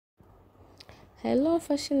Hello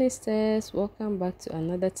fashionistas, welcome back to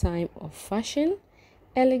another time of fashion,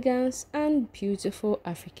 elegance and beautiful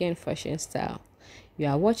African fashion style. You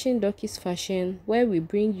are watching Dorkie's Fashion, where we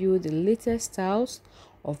bring you the latest styles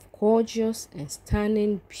of gorgeous and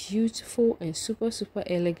stunning, beautiful and super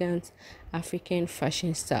elegant African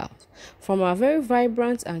fashion styles. From our very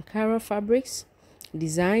vibrant Ankara fabrics,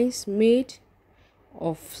 designs made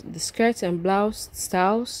of the skirt and blouse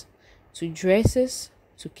styles, to dresses,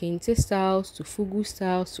 to kente styles, to fugu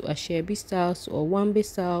styles, to ashebi styles, to owambe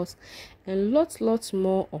styles, and lots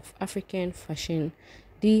more of African fashion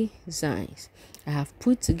designs. I have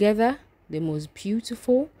put together the most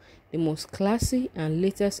beautiful, the most classy and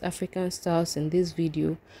latest African styles in this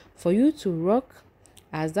video for you to rock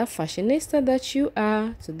as that fashionista that you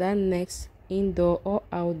are to that next indoor or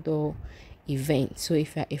outdoor event. So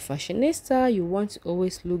if you're a fashionista, you want to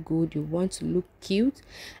always look good, you want to look cute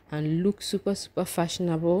and look super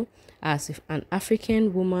fashionable as if an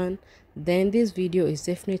African woman, then this video is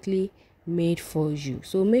definitely made for you.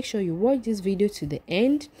 So make sure you watch this video to the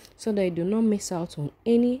end so that you do not miss out on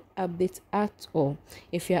any updates at all.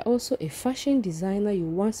 If you are also a fashion designer, you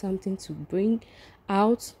want something to bring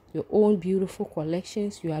out your own beautiful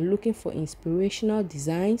collections, you are looking for inspirational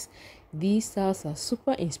designs, these styles are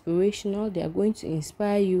super inspirational. They are going to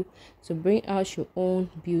inspire you to bring out your own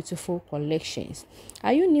beautiful collections.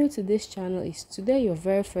 Are you new to this channel? Is today your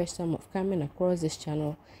very first time of coming across this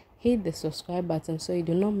channel? Hit the subscribe button so you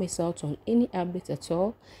do not miss out on any update at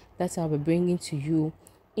all that I'll be bringing to you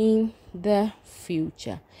in the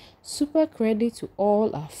future. Super credit to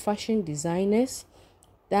all our fashion designers.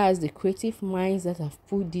 That's the creative minds that have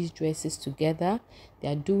put these dresses together. They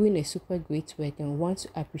are doing a super great work and want to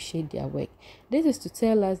appreciate their work. This is to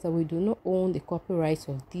tell us that we do not own the copyrights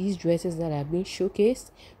of these dresses that are being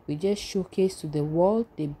showcased. We just showcase to the world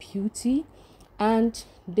the beauty and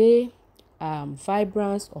the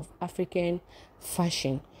vibrance of African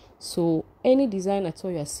fashion. So any design at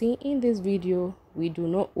all you are seeing in this video, we do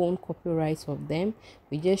not own copyrights of them.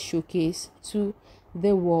 We just showcase to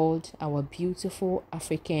the world our beautiful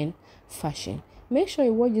African fashion. Make sure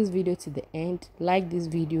you watch this video to the end, like this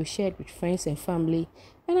video, share it with friends and family,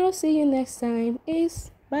 and I'll see you next time.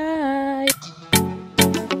 Bye.